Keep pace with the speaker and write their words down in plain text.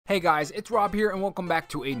Hey guys, it's Rob here and welcome back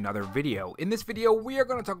to another video. In this video, we are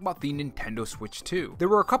going to talk about the Nintendo Switch 2. There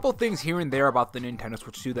were a couple things here and there about the Nintendo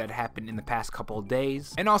Switch 2 that happened in the past couple of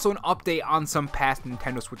days, and also an update on some past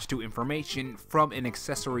Nintendo Switch 2 information from an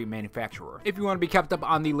accessory manufacturer. If you want to be kept up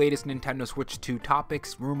on the latest Nintendo Switch 2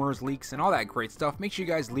 topics, rumors, leaks, and all that great stuff, make sure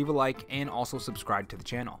you guys leave a like and also subscribe to the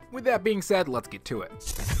channel. With that being said, let's get to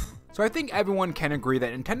it. So I think everyone can agree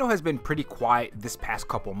that Nintendo has been pretty quiet this past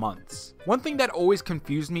couple months. One thing that always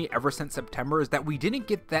confused me ever since September is that we didn't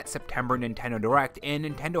get that September Nintendo Direct, and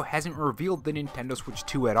Nintendo hasn't revealed the Nintendo Switch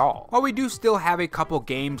 2 at all. While we do still have a couple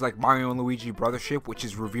games like Mario & Luigi Brothership, which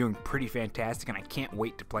is reviewing pretty fantastic and I can't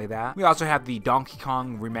wait to play that. We also have the Donkey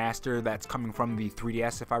Kong remaster that's coming from the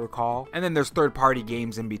 3DS if I recall. And then there's third-party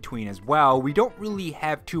games in between as well. We don't really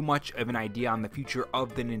have too much of an idea on the future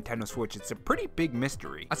of the Nintendo Switch. It's a pretty big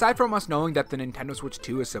mystery. Aside from us knowing that the Nintendo Switch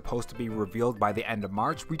 2 is supposed to be revealed by the end of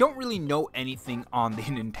March, we don't really know anything on the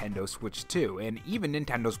Nintendo Switch 2, and even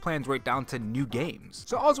Nintendo's plans right down to new games.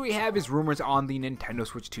 So all we have is rumors on the Nintendo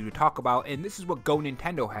Switch 2 to talk about, and this is what Go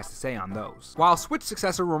Nintendo has to say on those. While Switch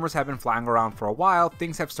successor rumors have been flying around for a while,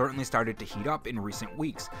 things have certainly started to heat up in recent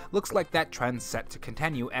weeks. Looks like that trend's set to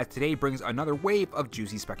continue, as today brings another wave of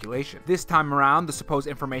juicy speculation. This time around, the supposed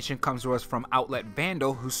information comes to us from outlet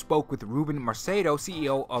Vandal, who spoke with Ruben Macedo,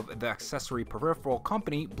 CEO of the accessory peripheral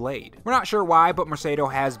company Blade. We're not sure why, but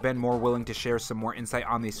Macedo has been more willing to share some more insight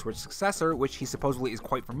on the Switch successor, which he supposedly is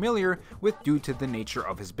quite familiar with due to the nature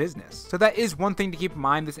of his business. So that is one thing to keep in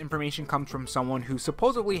mind. This information comes from someone who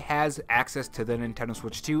supposedly has access to the Nintendo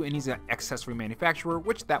Switch 2, and he's an accessory manufacturer,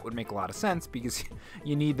 which that would make a lot of sense because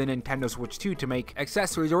you need the Nintendo Switch 2 to make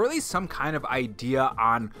accessories, or at least some kind of idea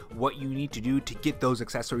on what you need to do to get those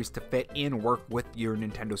accessories to fit and work with your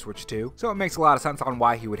Nintendo Switch 2. So it makes a lot of sense on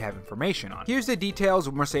why he would have information on. Here's the details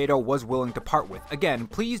Macedo was willing to part with. Again,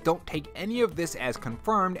 please don't take any of this as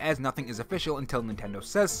confirmed, as nothing is official until Nintendo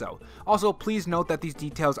says so. Also, please note that these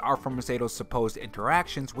details are from Macedo's supposed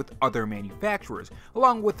interactions with other manufacturers,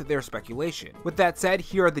 along with their speculation. With that said,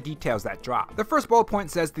 here are the details that drop. The first bullet point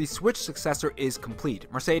says the Switch successor is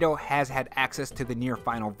complete. Macedo has had access to the near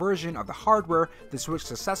final version of the hardware. The Switch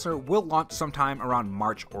successor will launch sometime around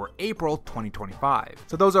March or April 2025.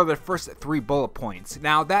 So those are the first three bullet points.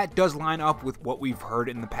 Now that does line up with what we've heard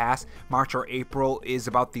in the past. March or April is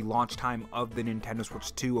about the launch time of the Nintendo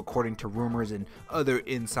Switch 2 according to rumors and other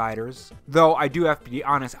insiders. Though I do have to be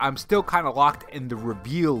honest, I'm still kind of locked in the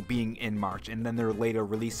reveal being in March, and then they'll later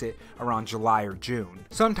release it around July or June.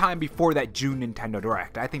 Sometime before that June Nintendo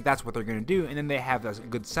Direct. I think that's what they're going to do, and then they have a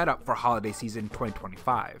good setup for holiday season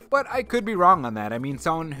 2025. But I could be wrong on that. I mean,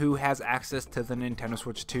 someone who has access to the Nintendo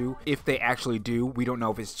Switch 2, if they actually do, we don't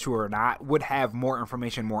know if it's true or not, would have more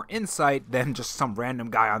information, more insight than just some random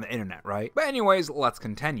guy on the internet, right? But anyways, let's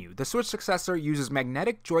continue. The Switch successor uses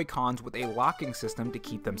magnetic Joy-Cons with a locking system to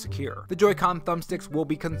keep them secure. The Joy-Con thumbsticks will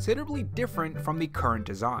be considerably different from the current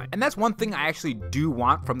design. And that's one thing I actually do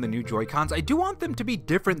want from the new Joy-Cons. I do want them to be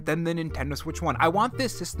different than the Nintendo Switch 1. I want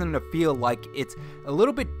this system to feel like it's a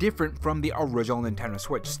little bit different from the original Nintendo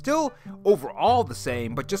Switch. Still overall the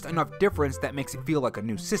same, but just enough difference that makes it feel like a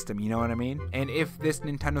new system, you know what I mean? And if this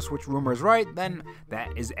Nintendo Switch rumor is right, then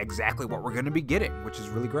that is exactly what we're going to be getting, which is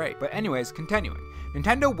really great. But anyways, continuing.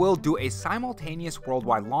 Nintendo will do a simultaneous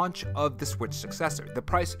worldwide launch of the Switch successor. The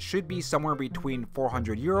price should be somewhere between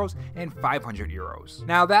 €400 and €500.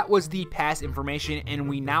 Now that was the past information, and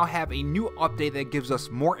we now have a new update that gives us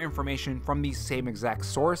more information from the same exact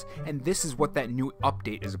source, and this is what that new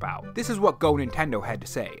update is about. This is what Go Nintendo had to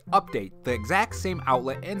say. Update: the exact same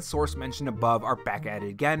outlet and source mentioned above are back at it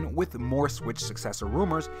again with more Switch successor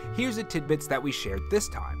rumors. Here's the tidbits that we shared this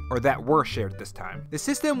time, or that were shared this time. The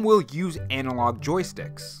system will use analog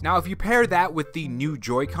joysticks. Now if you pair that with the new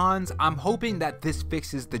Joy-Cons, I'm hoping that this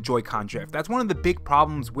fixes the Joy-Con drift. That's one of the big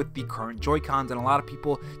problems with the current Joy-Cons, and a lot of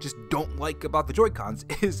people just don't like about the Joy-Cons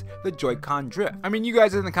is the Joy-Con drift. I mean, you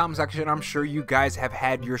guys in the comment section, I'm sure you guys have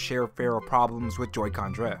had your share of problems with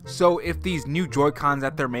Joy-Con drift. So if these new Joy-Cons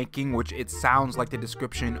that they're making, which it sounds like the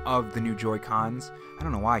description of the new Joy-Cons, I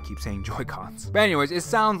don't know why I keep saying Joy-Cons. But anyways, it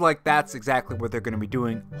sounds like that's exactly what they're going to be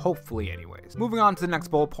doing, hopefully anyways. Moving on to the next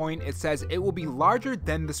bullet point, it says it will be larger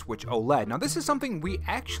than the Switch OLED. Now this is something we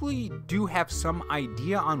actually do have some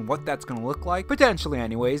idea on what that's going to look like, potentially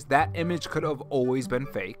anyways. That image could have always been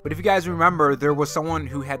fake, but if you guys remember, there was someone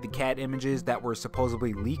who had the CAD images that were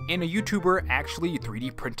supposedly leaked, and a YouTuber actually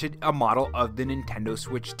 3D printed a model of the Nintendo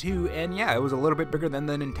Switch 2, and yeah, it was a little bit bigger than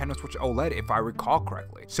the Nintendo Switch OLED if I recall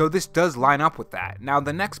correctly. So this does line up with that. Now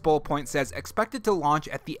the next bullet point says expected to launch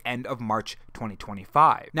at the end of March 2025.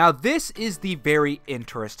 2025. Now, this is the very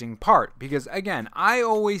interesting part because, again, I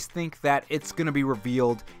always think that it's going to be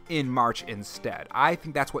revealed in March instead. I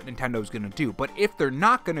think that's what Nintendo's going to do. But if they're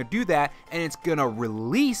not going to do that and it's going to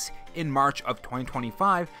release in March of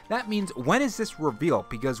 2025, that means when is this reveal?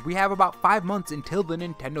 Because we have about 5 months until the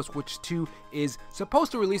Nintendo Switch 2 is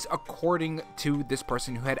supposed to release, according to this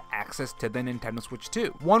person who had access to the Nintendo Switch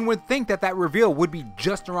 2. One would think that that reveal would be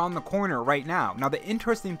just around the corner right now. Now, the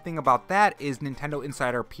interesting thing about that is Nintendo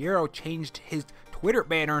insider Piero changed his Twitter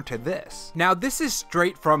banner to this. Now, this is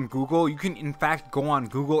straight from Google. You can in fact go on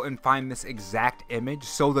Google and find this exact image.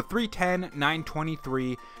 So the 3:10,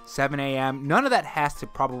 9:23, 7 a.m., none of that has to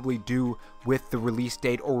probably do with the release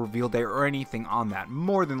date or reveal date or anything on that,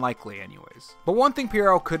 more than likely anyways. But one thing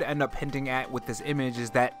Piero could end up hinting at with this image is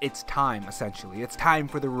that it's time, essentially. It's time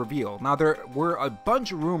for the reveal. Now, there were a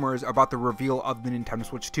bunch of rumors about the reveal of the Nintendo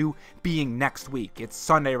Switch 2 being next week. It's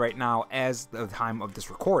Sunday right now as the time of this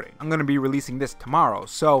recording. I'm going to be releasing this tomorrow.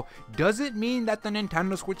 So does it mean that the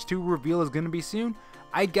Nintendo Switch 2 reveal is going to be soon?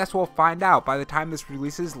 I guess we'll find out by the time this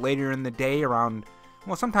releases later in the day around,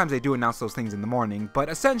 well, sometimes they do announce those things in the morning, but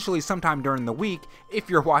essentially sometime during the week, if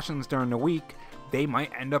you're watching this during the week, they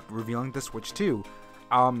might end up revealing the Switch 2.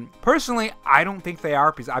 Personally, I don't think they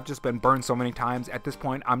are because I've just been burned so many times. At this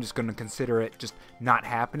point, I'm just going to consider it just not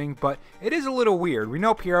happening, but it is a little weird. We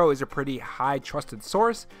know Piero is a pretty high trusted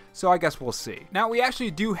source, so I guess we'll see. Now, we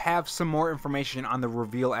actually do have some more information on the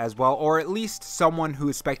reveal as well, or at least someone who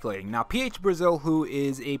is speculating. Now, PH Brazil, who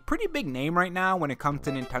is a pretty big name right now when it comes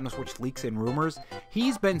to Nintendo Switch leaks and rumors,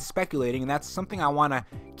 he's been speculating, and that's something I want to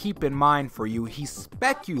keep in mind for you. He's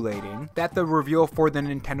speculating that the reveal for the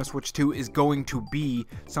Nintendo Switch 2 is going to be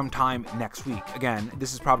sometime next week. Again,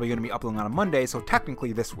 this is probably going to be uploading on a Monday, so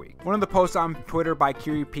technically this week. One of the posts on Twitter by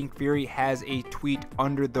Kiri Pink Fury has a tweet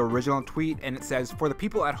under the original tweet, and it says, "For the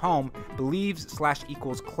people at home,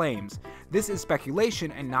 believes/equals claims. This is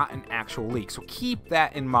speculation and not an actual leak," so keep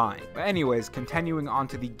that in mind. But anyways, continuing on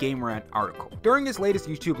to the Game Rant article. During his latest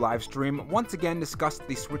YouTube live stream, once again discussed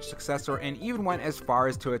the Switch successor and even went as far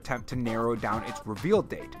as to attempt to narrow down its reveal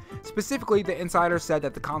date. Specifically, the insider said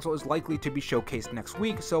that the console is likely to be showcased next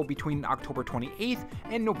week, so between October 28th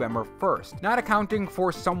and November 1st, not accounting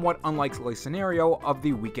for somewhat unlikely scenario of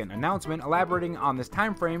the weekend announcement. Elaborating on this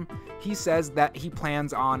time frame, he says that he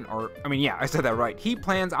plans on, he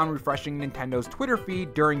plans on refreshing Nintendo's Twitter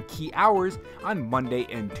feed during key hours on Monday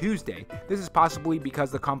and Tuesday. This is possibly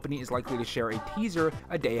because the company is likely to share a teaser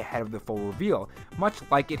a day ahead of the full reveal, much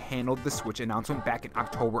like it handled the Switch announcement back in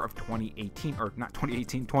October of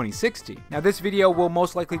 2016. Now, this video will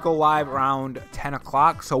most likely go live around 10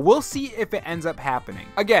 o'clock, so we'll see if it ends up happening.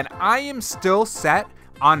 Again, I am still set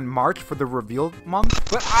on March for the reveal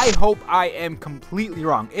month, but I hope I am completely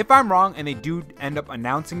wrong. If I'm wrong and they do end up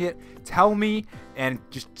announcing it, tell me and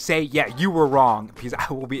just say, yeah, you were wrong, because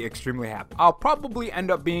I will be extremely happy. I'll probably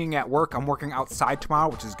end up being at work. I'm working outside tomorrow,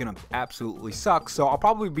 which is gonna absolutely suck, so I'll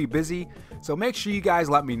probably be busy, so make sure you guys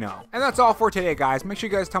let me know. And that's all for today, guys. Make sure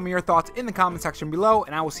you guys tell me your thoughts in the comment section below,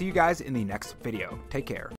 and I will see you guys in the next video. Take care.